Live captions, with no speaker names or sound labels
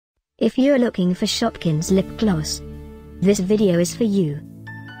If you're looking for Shopkins lip gloss, this video is for you.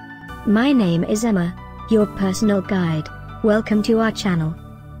 My name is Emma, your personal guide. Welcome to our channel.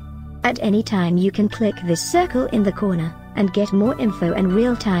 At any time you can click this circle in the corner, and get more info and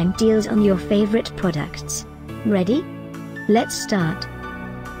real-time deals on your favorite products. Ready? Let's start.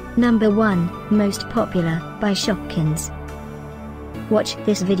 Number 1, Most Popular, by Shopkins. Watch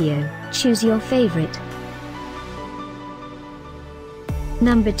this video, choose your favorite.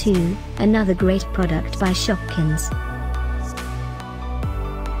 Number 2, another great product by Shopkins.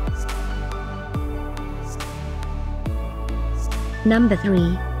 Number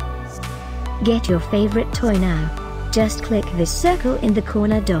 3. Get your favorite toy now. Just click this circle in the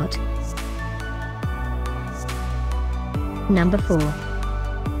corner dot. Number 4.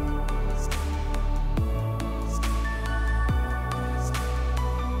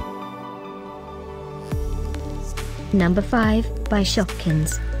 Number 5, by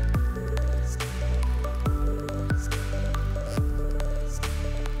Shopkins.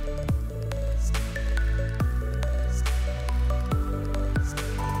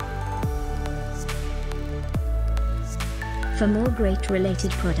 For more great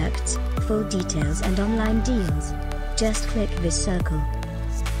related products, full details and online deals, just click this circle.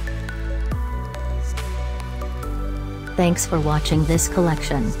 Thanks for watching this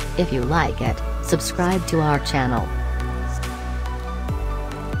collection. If you like it, subscribe to our channel.